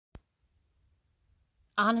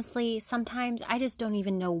honestly, sometimes I just don't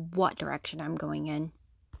even know what direction I'm going in.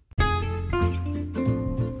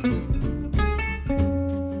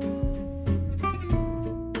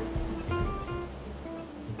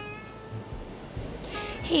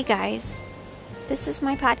 Hey guys, this is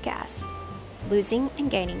my podcast, Losing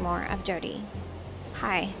and Gaining More of Jody.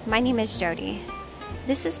 Hi, my name is Jody.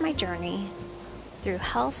 This is my journey through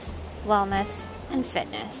health, wellness, and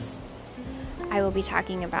fitness. I will be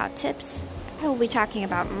talking about tips. I will be talking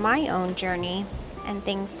about my own journey and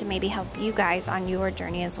things to maybe help you guys on your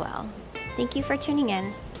journey as well. Thank you for tuning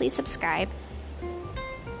in. Please subscribe,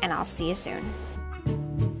 and I'll see you soon.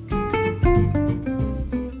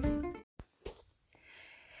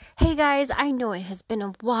 Hey guys, I know it has been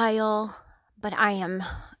a while, but I am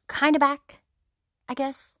kind of back, I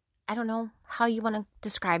guess. I don't know how you want to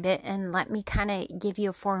describe it, and let me kind of give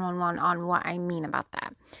you a 411 on what I mean about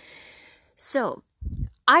that. So,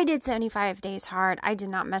 I did 75 days hard. I did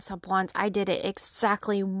not mess up once. I did it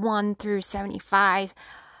exactly 1 through 75,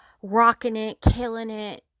 rocking it, killing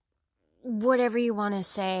it, whatever you want to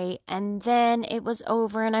say. And then it was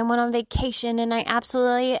over and I went on vacation and I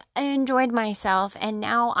absolutely enjoyed myself. And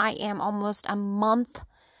now I am almost a month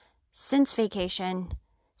since vacation,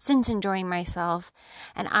 since enjoying myself.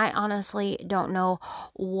 And I honestly don't know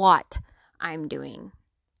what I'm doing.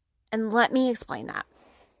 And let me explain that.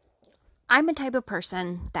 I'm a type of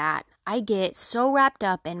person that I get so wrapped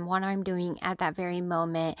up in what I'm doing at that very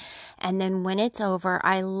moment. And then when it's over,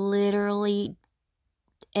 I literally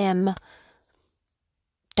am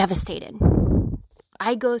devastated.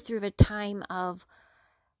 I go through a time of,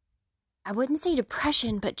 I wouldn't say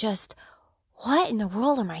depression, but just, what in the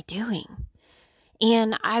world am I doing?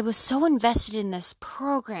 And I was so invested in this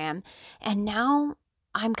program, and now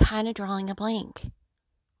I'm kind of drawing a blank.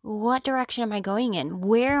 What direction am I going in?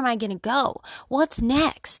 Where am I going to go? What's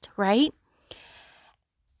next, right?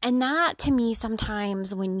 And that, to me,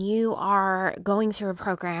 sometimes when you are going through a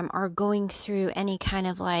program or going through any kind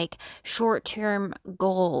of like short-term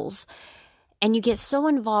goals, and you get so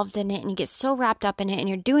involved in it and you get so wrapped up in it and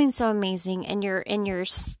you're doing so amazing and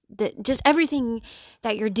just everything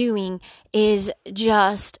that you're doing is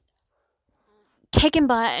just kicking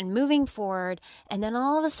butt and moving forward, and then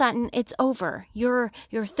all of a sudden it's over. Your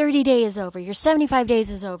 30 days is over. Your 75 days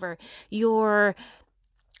is over. Your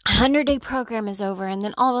 100-day program is over, and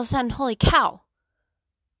then all of a sudden, holy cow,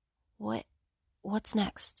 what's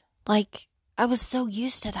next? Like, I was so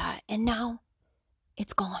used to that, and now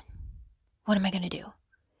it's gone. What am I going to do?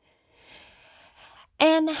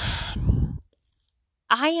 And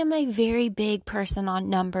I am a very big person on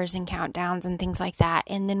numbers and countdowns and things like that,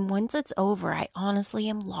 and then once it's over, I honestly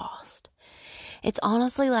am lost. It's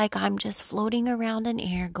honestly like I'm just floating around in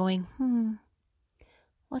air going,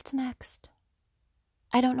 what's next?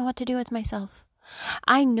 I don't know what to do with myself.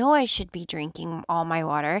 I know I should be drinking all my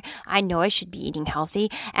water. I know I should be eating healthy.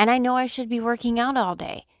 And I know I should be working out all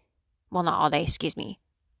day. Well, not all day,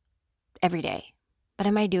 every day. But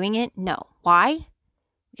am I doing it? No. Why?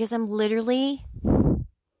 Because I'm literally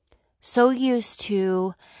so used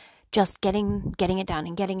to just getting it done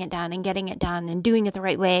and getting it done and getting it done and doing it the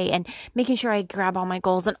right way and making sure I grab all my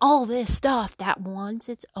goals and all this stuff that once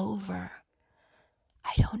it's over,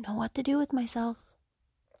 I don't know what to do with myself.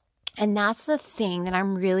 And that's the thing that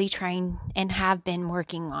I'm really trying and have been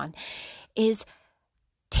working on, is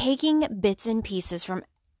taking bits and pieces from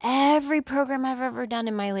every program I've ever done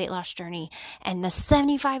in my weight loss journey and the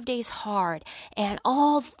 75 days hard and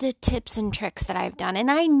all the tips and tricks that I've done. And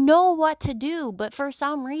I know what to do, but for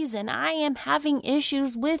some reason I am having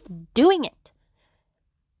issues with doing it.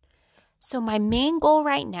 So my main goal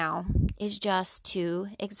right now is just to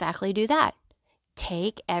exactly do that.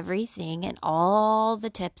 Take everything and all the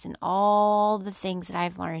tips and all the things that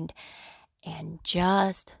I've learned and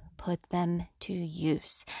just put them to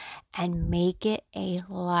use and make it a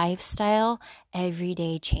lifestyle,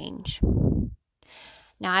 everyday change.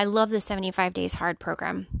 Now, I love the 75 Days Hard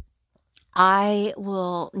program. I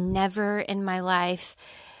will never in my life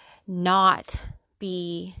not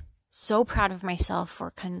be so proud of myself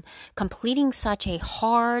for completing such a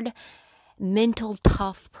hard, mental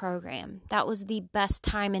tough program. That was the best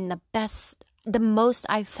time and the most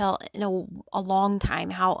I felt in a long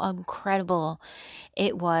time, how incredible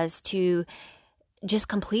it was to just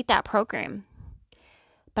complete that program.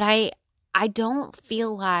 But I don't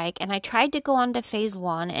feel like, and I tried to go on to phase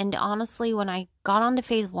 1, and honestly, when I got on to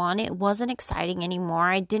phase 1, it wasn't exciting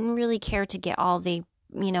anymore. I didn't really care to get all the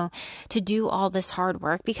to do all this hard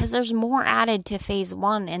work, because there's more added to phase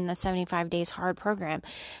 1 in the 75 days hard program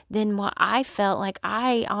than what I felt like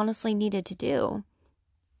I honestly needed to do.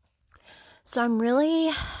 So I'm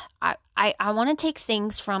really I want to take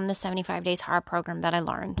things from the 75 Days Hard program that I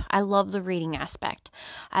learned. I love the reading aspect.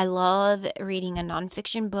 I love reading a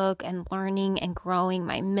nonfiction book and learning and growing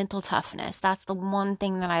my mental toughness. That's the one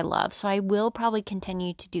thing that I love. So I will probably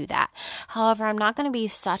continue to do that. However, I'm not going to be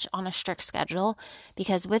such on a strict schedule,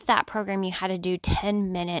 because with that program, you had to do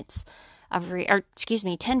 10 pages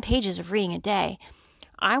of reading a day.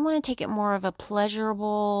 I want to take it more of a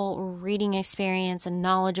pleasurable reading experience, a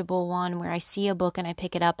knowledgeable one where I see a book and I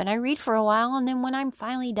pick it up and I read for a while, and then when I'm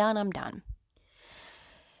finally done, I'm done.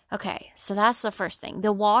 Okay, so that's the first thing.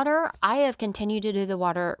 The water, I have continued to do the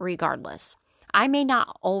water regardless. I may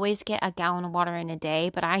not always get a gallon of water in a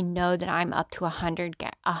day, but I know that I'm up to 100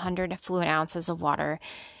 fluid ounces of water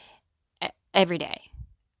every day.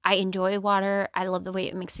 I enjoy water. I love the way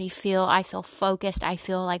it makes me feel. I feel focused. I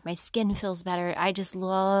feel like my skin feels better. I just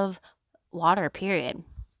love water, period.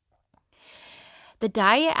 The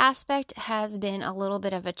diet aspect has been a little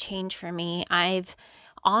bit of a change for me. I've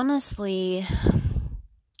honestly,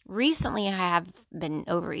 recently I have been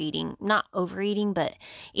overeating. Not overeating, but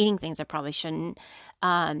eating things I probably shouldn't.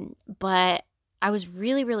 But I was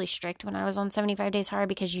really, really strict when I was on 75 Days Hard,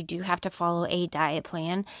 because you do have to follow a diet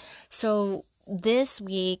plan. So this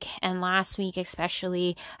week and last week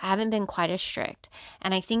especially, I haven't been quite as strict.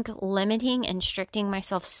 And I think limiting and restricting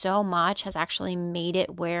myself so much has actually made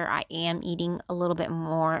it where I am eating a little bit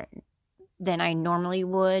more than I normally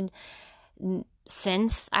would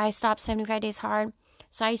since I stopped 75 Days Hard.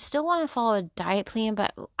 So I still want to follow a diet plan,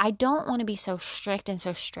 but I don't want to be so strict and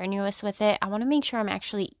so strenuous with it. I want to make sure I'm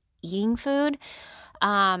actually eating food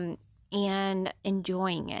and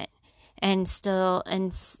enjoying it. And still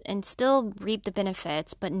reap the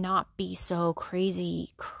benefits, but not be so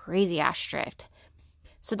crazy ass strict.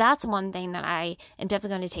 So that's one thing that I am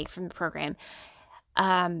definitely going to take from the program.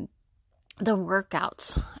 The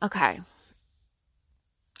workouts. Okay.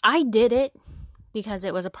 I did it because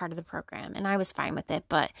it was a part of the program and I was fine with it.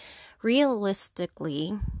 But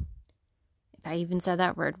realistically, if I even said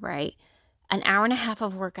that word right, an hour and a half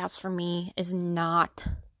of workouts for me it's not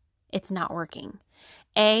working.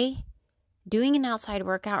 Doing an outside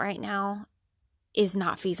workout right now is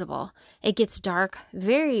not feasible. It gets dark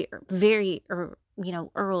very, very,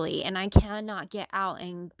 early, and I cannot get out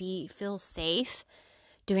and feel safe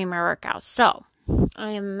doing my workouts. So I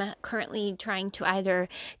am currently trying to either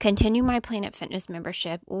continue my Planet Fitness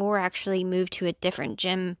membership or actually move to a different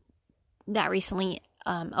gym that recently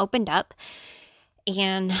opened up.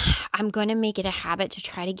 And I'm going to make it a habit to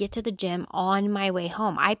try to get to the gym on my way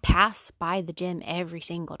home. I pass by the gym every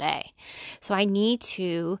single day. So I need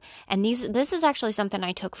to, and this is actually something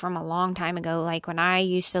I took from a long time ago, like when I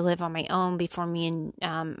used to live on my own before me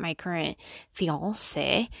and my current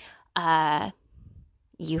fiance.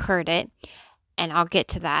 You heard it, and I'll get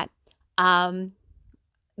to that.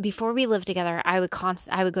 Before we lived together, I would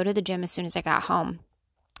go to the gym as soon as I got home.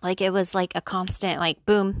 Like it was like a constant, like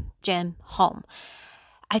boom, gym, home.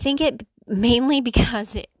 I think it mainly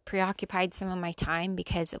because it preoccupied some of my time,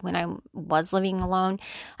 because when I was living alone,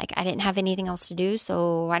 like I didn't have anything else to do.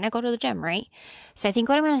 So why not go to the gym, right? So I think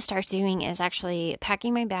what I'm going to start doing is actually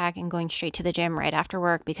packing my bag and going straight to the gym right after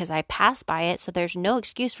work, because I pass by it. So there's no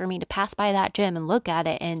excuse for me to pass by that gym and look at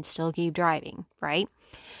it and still keep driving, right?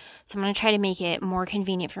 So I'm going to try to make it more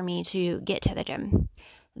convenient for me to get to the gym.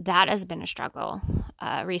 That has been a struggle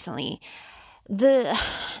recently. The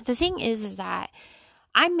thing is that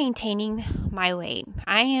I'm maintaining my weight.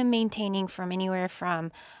 I am maintaining from anywhere from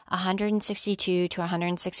 162 to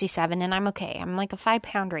 167, and I'm okay. I'm like a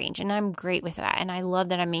 5-pound range, and I'm great with that, and I love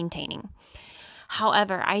that I'm maintaining.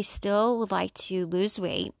 However, I still would like to lose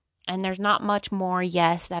weight, and there's not much more,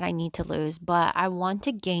 yes, that I need to lose, but I want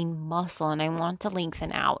to gain muscle, and I want to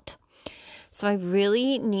lengthen out. So I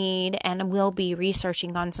really need and will be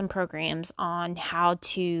researching on some programs on how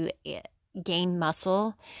to gain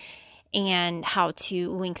muscle and how to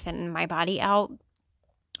lengthen my body out.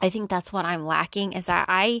 I think that's what I'm lacking, is that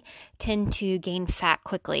I tend to gain fat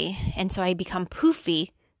quickly. And so I become poofy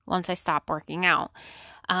once I stop working out.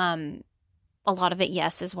 A lot of it,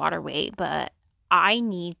 yes, is water weight, but I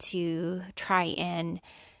need to try and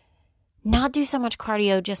not do so much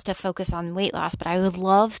cardio just to focus on weight loss, but I would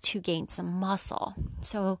love to gain some muscle.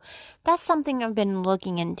 So that's something I've been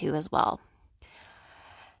looking into as well.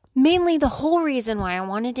 Mainly the whole reason why I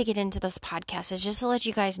wanted to get into this podcast is just to let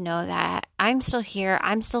you guys know that I'm still here.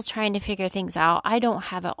 I'm still trying to figure things out. I don't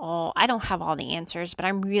have it all. I don't have all the answers, but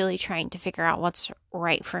I'm really trying to figure out what's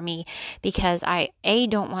right for me, because I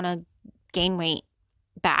don't want to gain weight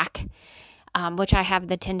back. which I have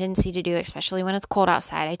the tendency to do, especially when it's cold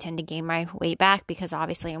outside. I tend to gain my weight back because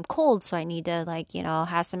obviously I'm cold, so I need to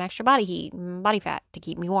have some extra body heat and body fat to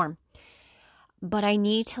keep me warm. But I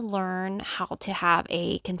need to learn how to have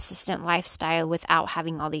a consistent lifestyle without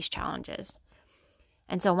having all these challenges.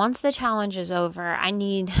 And so once the challenge is over, I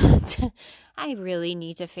really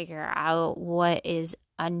need to figure out what is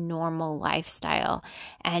a normal lifestyle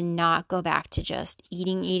and not go back to just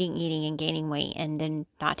eating and gaining weight and then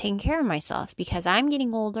not taking care of myself, because I'm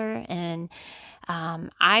getting older and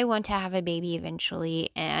I want to have a baby eventually.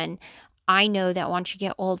 And I know that once you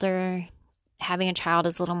get older, having a child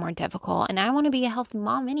is a little more difficult. And I want to be a healthy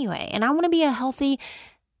mom anyway. And I want to be a healthy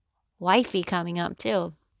wifey coming up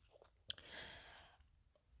too.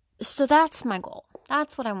 So that's my goal.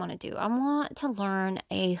 That's what I want to do. I want to learn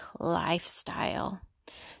a lifestyle.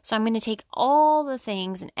 So I'm going to take all the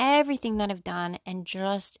things and everything that I've done and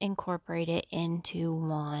just incorporate it into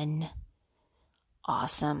one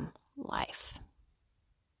awesome life.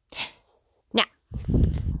 Now,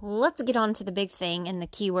 let's get on to the big thing and the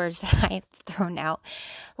keywords that I've thrown out.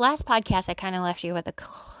 Last podcast, I kind of left you with a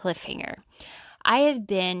cliffhanger. I have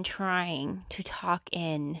been trying to talk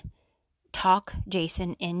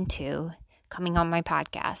Jason into coming on my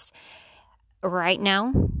podcast. Right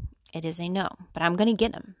now, it is a no, but I'm going to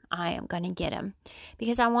get him. I am going to get him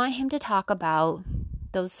because I want him to talk about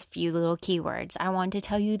those few little keywords. I want to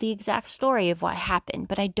tell you the exact story of what happened,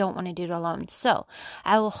 but I don't want to do it alone. So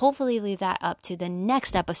I will hopefully leave that up to the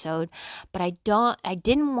next episode, but I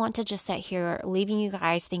didn't want to just sit here leaving you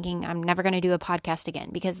guys thinking I'm never going to do a podcast again,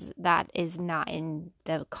 because that is not in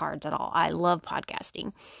the cards at all. I love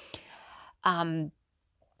podcasting.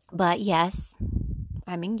 But yes,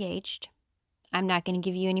 I'm engaged. I'm not going to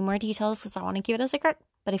give you any more details because I want to keep it a secret.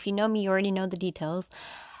 But if you know me, you already know the details.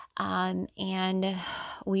 And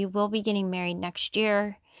we will be getting married next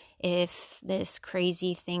year. If this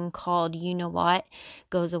crazy thing called you know what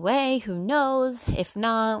goes away, who knows? If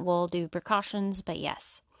not, we'll do precautions. But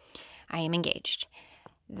yes, I am engaged.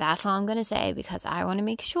 That's all I'm going to say, because I want to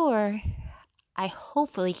make sure I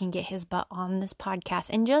hopefully can get his butt on this podcast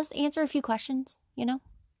and just answer a few questions,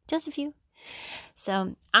 just a few.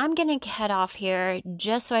 So I'm going to head off here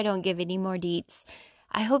just so I don't give any more deets.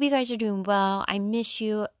 I hope you guys are doing well. I miss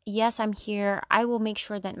you. Yes, I'm here. I will make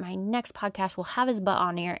sure that my next podcast will have his butt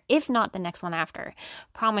on here, if not the next one after.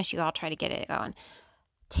 Promise you I'll try to get it going.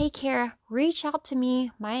 Take care. Reach out to me.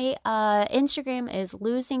 My Instagram is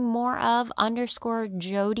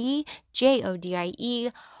losingmoreof_Jodie,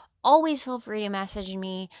 Jodie. Always feel free to message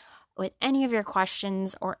me with any of your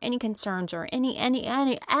questions or any concerns or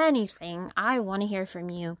anything. I want to hear from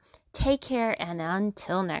you. Take care, and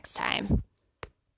until next time.